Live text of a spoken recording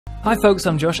Hi folks,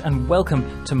 I'm Josh and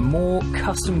welcome to more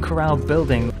custom corral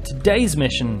building. Today's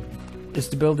mission is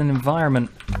to build an environment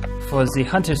for the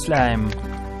hunter slime,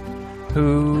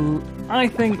 who I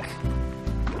think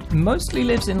mostly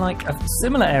lives in like a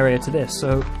similar area to this.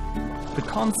 So the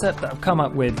concept that I've come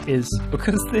up with is,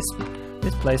 because this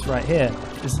place right here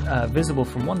is visible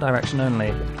from one direction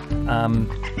only, I'm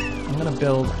going to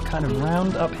build kind of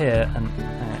round up here, and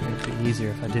it would be easier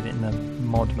if I did it in the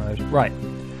mod mode. Right.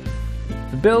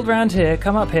 The build round here,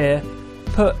 come up here,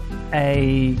 put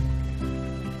a...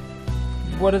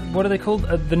 What are they called?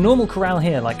 The normal corral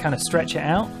here, like kind of stretch it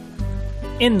out.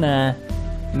 In there,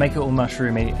 make it all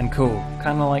mushroomy and cool.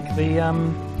 Kind of like the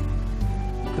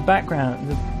background,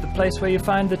 the place where you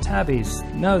find the tabbies.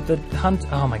 No, the hunt...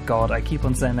 Oh my god, I keep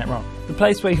on saying that wrong. The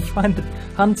place where you find the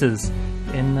hunters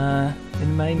in the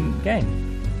main game.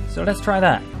 So let's try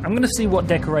that. I'm going to see what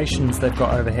decorations they've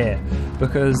got over here,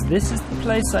 because this is the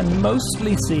place I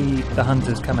mostly see the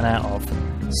hunters coming out of.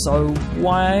 So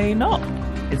why not?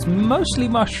 It's mostly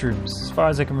mushrooms, as far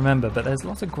as I can remember, but there's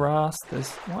lots of grass.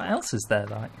 What else is there?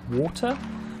 Like water?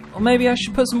 Or maybe I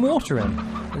should put some water in.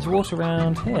 There's water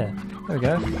around here. There we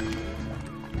go.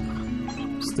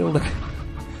 Still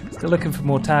looking for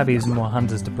more tabbies and more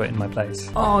hunters to put in my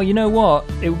place. Oh, you know what?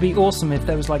 It would be awesome if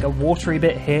there was like a watery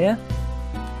bit here,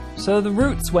 so the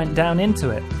roots went down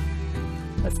into it.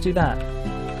 Let's do that.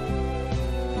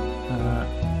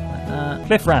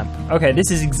 Cliff ramp. Okay,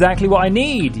 this is exactly what I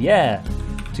need, yeah.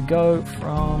 To go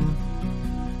from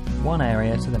one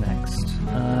area to the next.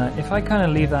 If I kind of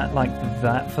leave that like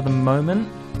that for the moment,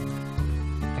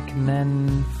 I can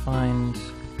then find,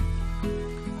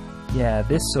 yeah,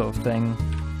 this sort of thing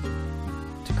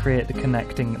to create the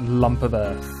connecting lump of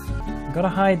earth. I've got to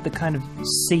hide the kind of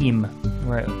seam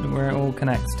where it all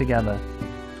connects together,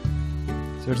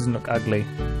 so it doesn't look ugly.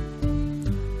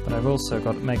 But I've also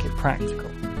got to make it practical.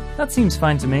 That seems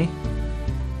fine to me.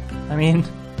 I mean,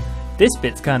 this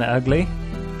bit's kind of ugly,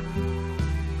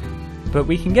 but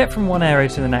we can get from one area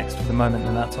to the next for the moment,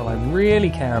 and that's all I really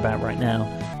care about right now.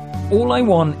 All I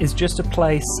want is just a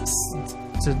place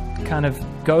to kind of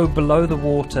go below the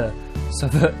water so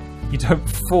that you don't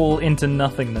fall into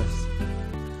nothingness.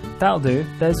 That'll do.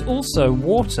 There's also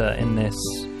water in this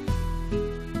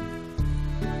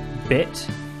bit,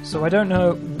 so I don't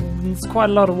know. It's quite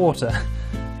a lot of water.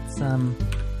 It's,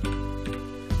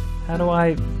 how do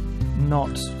I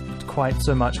not quite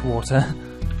so much water?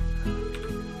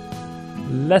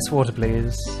 Less water,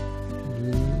 please.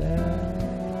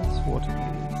 Less water,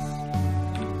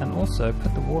 please. And also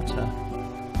put the water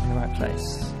in the right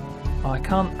place. Oh, I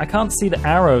can't see the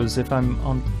arrows if I'm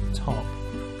on top.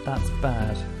 That's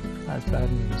bad. That's bad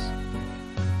news.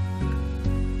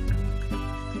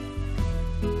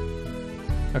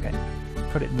 Okay,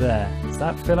 put it there. Does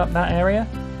that fill up that area?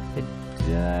 It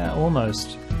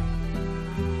almost.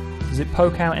 Does it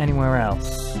poke out anywhere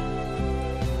else?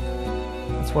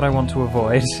 That's what I want to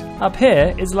avoid. Up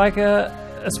here is like a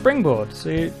springboard, so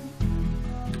you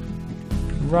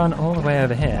run all the way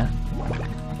over here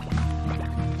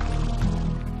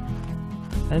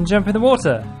and jump in the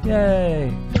water.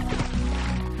 Yay!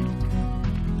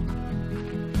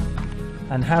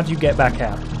 And how do you get back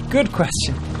out? Good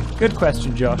question. Good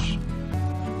question, Josh.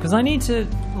 Because I need to,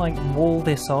 like, wall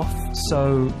this off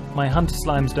so my hunter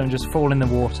slimes don't just fall in the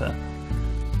water.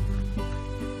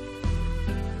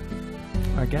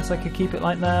 I guess I could keep it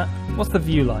like that. What's the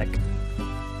view like?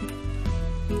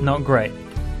 Not great.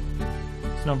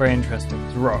 It's not very interesting.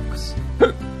 It's rocks.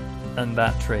 And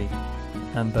that tree.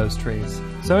 And those trees.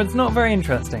 So it's not very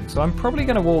interesting. So I'm probably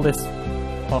going to wall this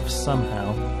off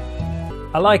somehow.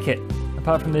 I like it.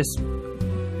 Apart from this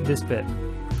bit.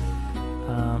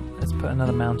 Let's put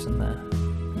another mountain there.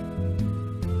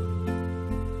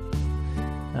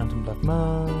 Mountain Black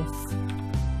Moth.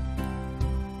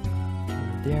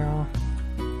 There.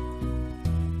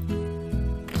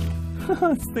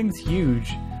 This thing's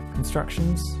huge.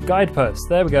 Constructions. Guidepost.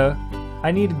 There we go. I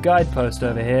need a guidepost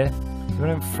over here so I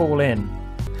don't fall in.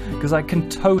 Because I can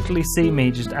totally see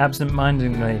me just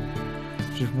absent-mindedly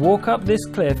just walk up this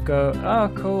cliff, go, oh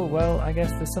cool, well I guess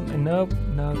there's something. No,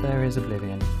 there is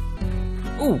oblivion.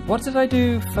 Ooh, what did I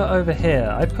do for over here?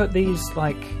 I put these,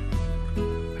 like,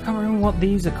 I can't remember what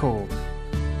these are called.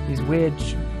 These weird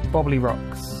bobbly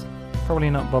rocks. Probably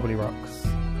not bobbly rocks.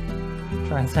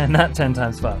 Try and say that 10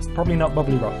 times fast. Probably not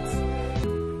bobbly rocks.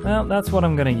 Well, that's what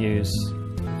I'm going to use.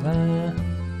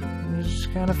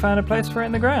 Just kind of found a place for it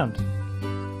in the ground.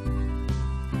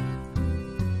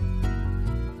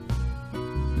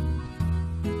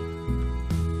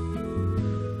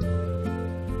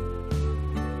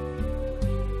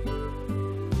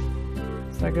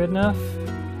 Is that good enough?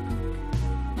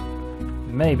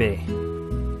 Maybe.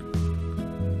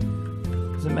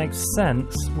 Does it make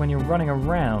sense when you're running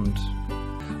around?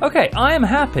 Okay, I am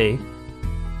happy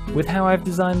with how I've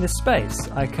designed this space.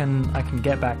 I can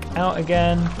get back out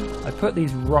again. I put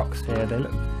these rocks here. They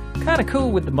look kind of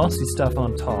cool with the mossy stuff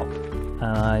on top.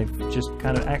 And I've just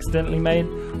kind of accidentally made...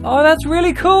 Oh, that's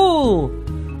really cool!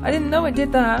 I didn't know it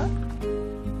did that.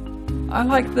 I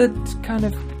like the kind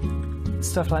of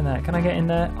stuff like that. Can I get in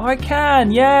there? Oh, I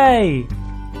can! Yay!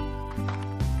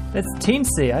 That's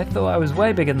teensy. I thought I was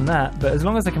way bigger than that, but as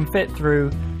long as I can fit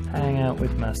through, hang out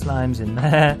with my slimes in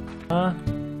there.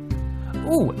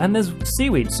 Ooh, and there's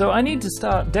seaweed, so I need to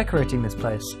start decorating this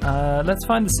place. Let's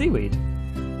find the seaweed.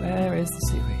 Where is the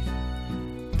seaweed?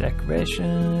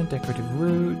 Decoration, decorative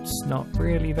roots, not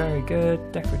really very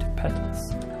good. Decorative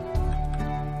petals.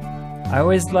 I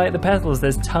always like the petals.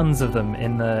 There's tons of them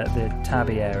in the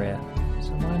tabby area.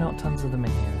 So why not tons of them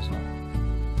in here as well?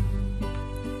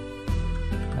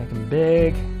 Make them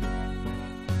big.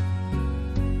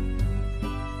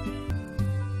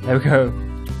 There we go.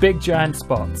 Big giant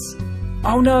spots.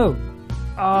 Oh no!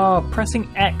 Oh, pressing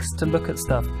X to look at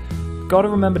stuff. Gotta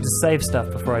remember to save stuff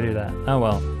before I do that. Oh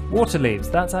well. Water leaves.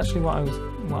 That's actually what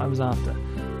I was after.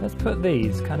 Let's put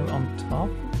these kind of on top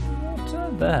of the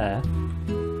water there.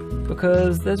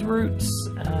 Because there's roots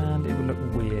and it would look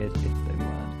weird if they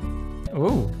weren't.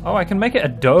 Ooh. Oh, I can make it a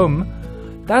dome.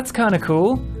 That's kind of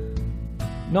cool.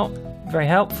 Not very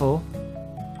helpful.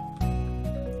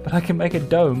 But I can make a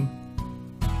dome.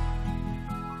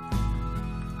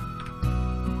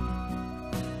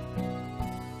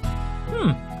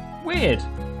 Weird.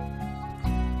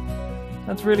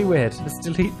 That's really weird. Let's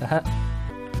delete that.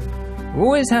 We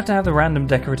always have to have the random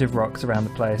decorative rocks around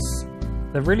the place.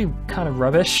 They're really kind of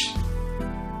rubbish.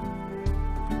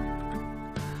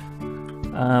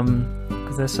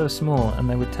 Because they're so small and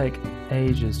they would take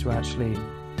ages to actually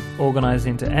organize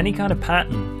into any kind of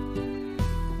pattern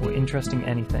or interesting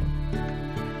anything.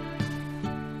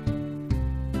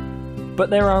 But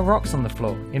there are rocks on the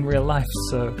floor in real life,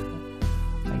 so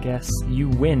I guess you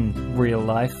win real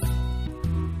life.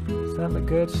 Does that look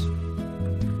good?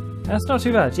 That's not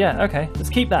too bad. Yeah, okay. Let's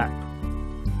keep that.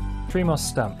 Tree moss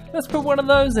stump. Let's put one of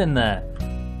those in there.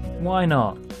 Why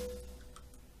not?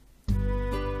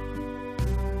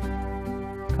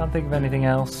 Can't think of anything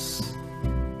else.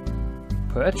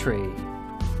 Put a tree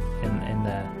in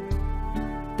there.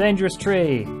 Dangerous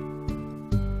tree.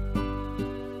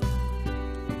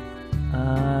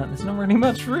 There's not really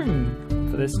much room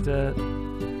for this to...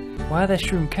 Why are there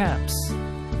shroom caps?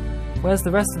 Where's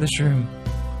the rest of the shroom?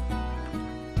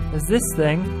 There's this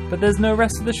thing, but there's no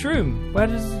rest of the shroom.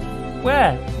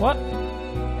 Where? What?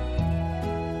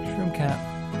 Shroom cap.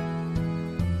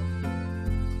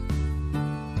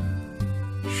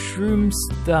 Shroom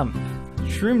stump.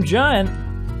 Shroom giant.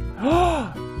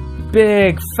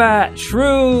 Big fat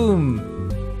shroom.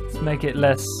 Let's make it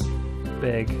less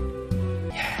big.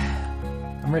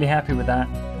 Yeah. I'm really happy with that.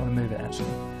 I want to move it actually.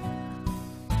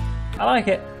 I like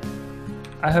it.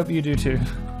 I hope you do too.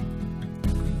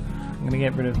 I'm going to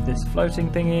get rid of this floating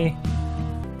thingy.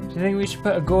 Do you think we should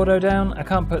put a Gordo down? I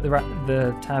can't put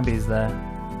the tabbies there.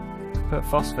 Put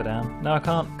phosphor down. No, I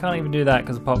can't. Can't even do that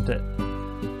because I popped it.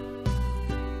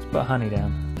 Let's put honey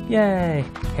down. Yay!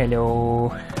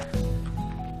 Hello.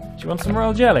 Do you want some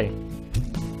royal jelly?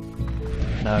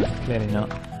 No, clearly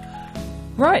not.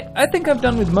 Right, I think I've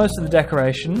done with most of the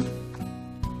decoration.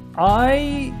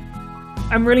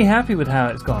 I'm really happy with how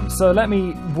it's gone, so let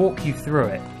me walk you through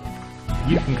it.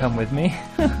 You can come with me.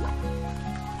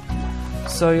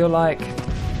 So you're like,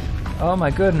 oh my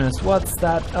goodness, what's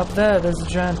that up there? There's a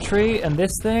giant tree and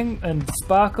this thing and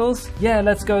sparkles. Yeah,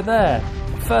 let's go there.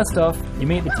 First off, you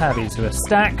meet the tabbies who are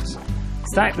stacked.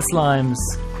 Stack the slimes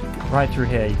right through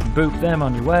here. You can boop them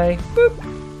on your way. Boop,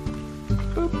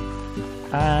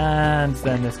 boop. And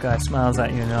then this guy smiles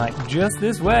at you and you're like, just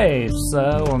this way,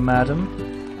 sir or madam.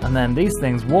 And then these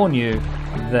things warn you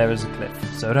there is a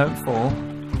cliff, so don't fall.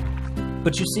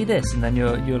 But you see this, and then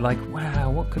you're like,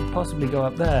 wow, what could possibly go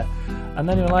up there? And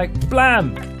then you're like,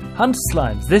 blam! Hunter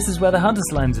slimes. This is where the hunter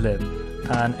slimes live.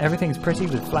 And everything's pretty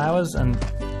with flowers, and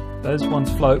those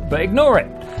ones float, but ignore it!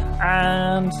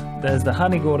 And there's the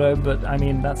honey Gordo, but I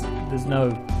mean, there's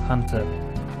no hunter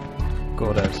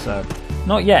Gordo, so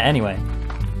not yet anyway.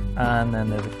 And then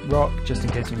there's a rock, just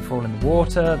in case you fall in the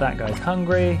water. That guy's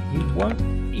hungry. He won't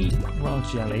eat royal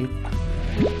jelly.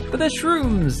 But there's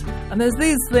shrooms! And there's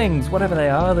these things, whatever they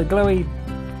are, the glowy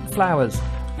flowers.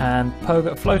 And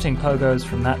floating pogos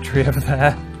from that tree over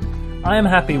there. I am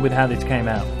happy with how this came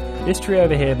out. This tree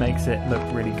over here makes it look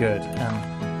really good.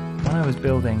 And when I was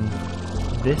building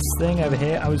this thing over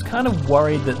here. I was kind of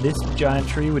worried that this giant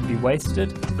tree would be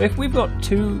wasted, but if we've got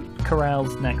 2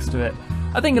 corrals next to it,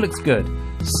 I think it looks good.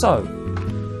 So,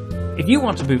 if you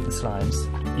want to boot the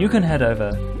slimes, you can head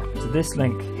over to this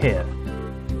link here,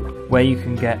 where you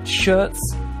can get shirts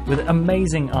with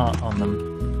amazing art on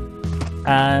them.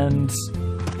 And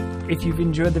if you've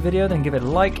enjoyed the video, then give it a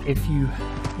like. If you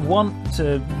want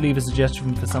to leave a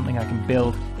suggestion for something I can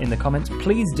build in the comments,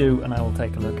 please do, and I will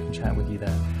take a look and chat with you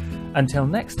there. Until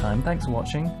next time, thanks for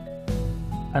watching,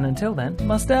 and until then,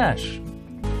 mustache.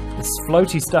 This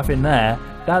floaty stuff in there,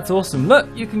 that's awesome. Look,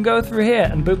 you can go through here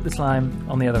and boop the slime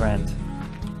on the other end.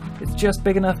 It's just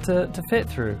big enough to fit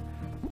through.